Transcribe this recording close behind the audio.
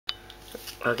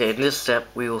Okay, in this step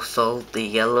we will solve the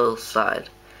yellow side.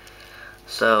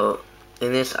 So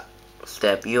in this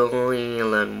step you only need to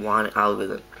learn one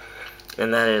algorithm,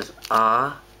 and that is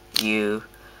R, U,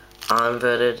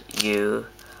 inverted U,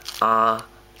 R,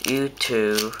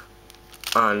 U2,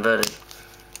 inverted,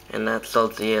 and that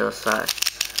solves the yellow side.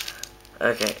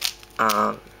 Okay,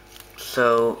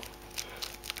 so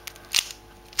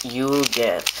you will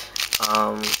get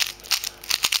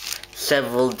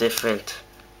several different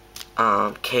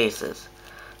cases.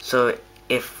 So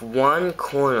if one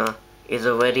corner is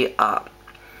already up,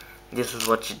 this is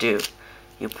what you do.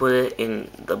 You put it in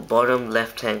the bottom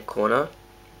left hand corner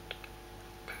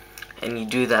and you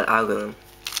do that algorithm.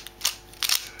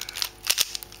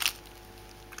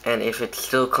 And if it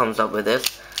still comes up with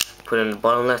this, put it in the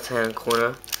bottom left hand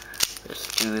corner,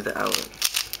 just do the algorithm.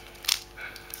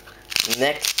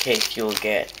 Next case you'll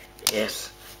get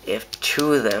is if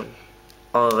two of them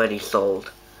are already solved.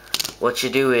 What you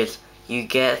do is you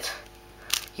get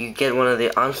one of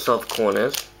the unsolved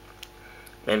corners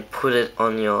and put it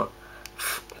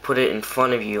in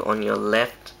front of you on your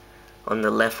left, on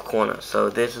the left corner. So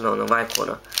this is on the right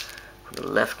corner, on the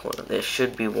left corner. There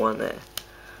should be one there.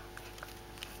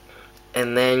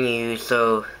 And then you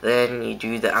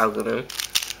do the algorithm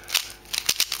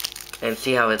and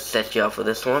see how it sets you up for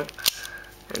this one.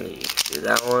 And you do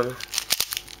that one,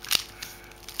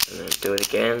 and then do it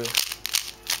again,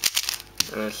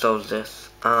 and it solves this.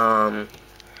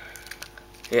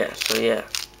 Yeah, so yeah.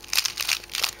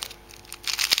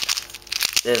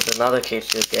 There's another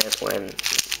case you'll get when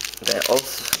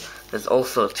there's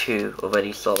also two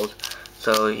already solved.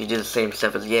 So you do the same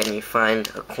step again, you find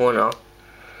a corner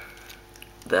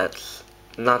that's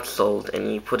not solved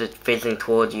and you put it facing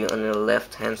towards you on the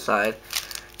left hand side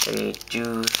and you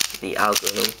do the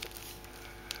algorithm.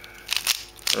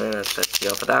 And then that sets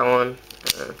you up for that one, and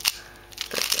then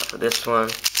sets you up for this one,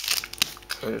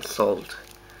 and solved.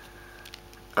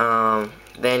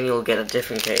 Then you'll get a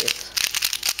different case.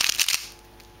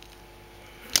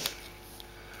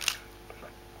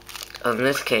 In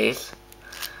this case,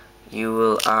 you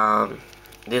will,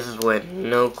 this is when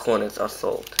no corners are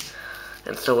solved.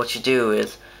 And so what you do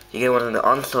is, you get one of the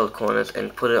unsolved corners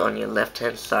and put it on your left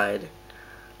hand side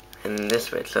in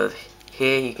this way. So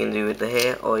here you can do it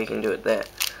here, or you can do it there.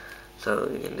 So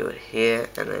you can do it here,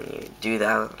 and then you do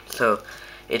that. So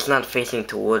it's not facing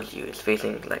towards you, it's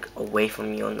facing like away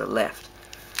from you on the left.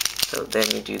 So then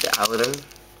you do the algorithm.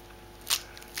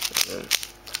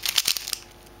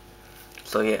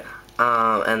 So yeah.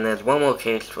 And there's one more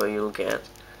case where you'll get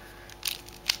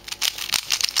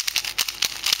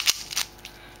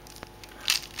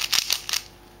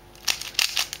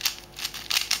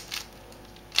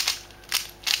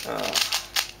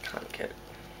can't get it.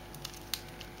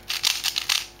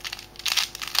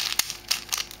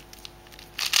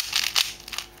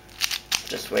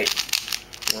 Just wait.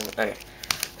 Okay.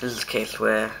 This is a case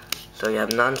where you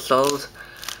have none solved.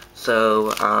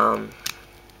 So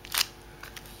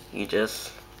you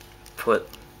just put,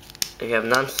 if you have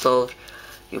none solved,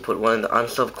 you put one of the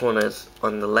unsolved corners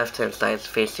on the left hand side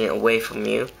facing away from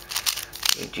you.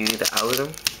 You do the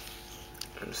algorithm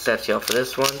and set you up for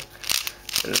this one,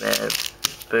 and then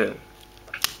boom.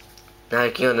 Now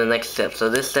you can go to the next step. So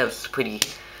this step's pretty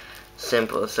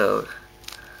simple, so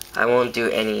I won't do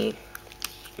any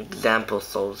example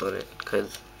solves on it,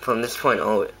 because from this point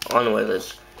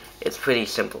onwards it's pretty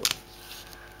simple.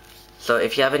 So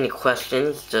if you have any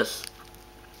questions just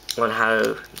on how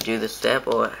to do this step,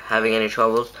 or having any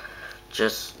troubles,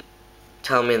 just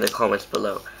tell me in the comments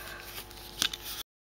below.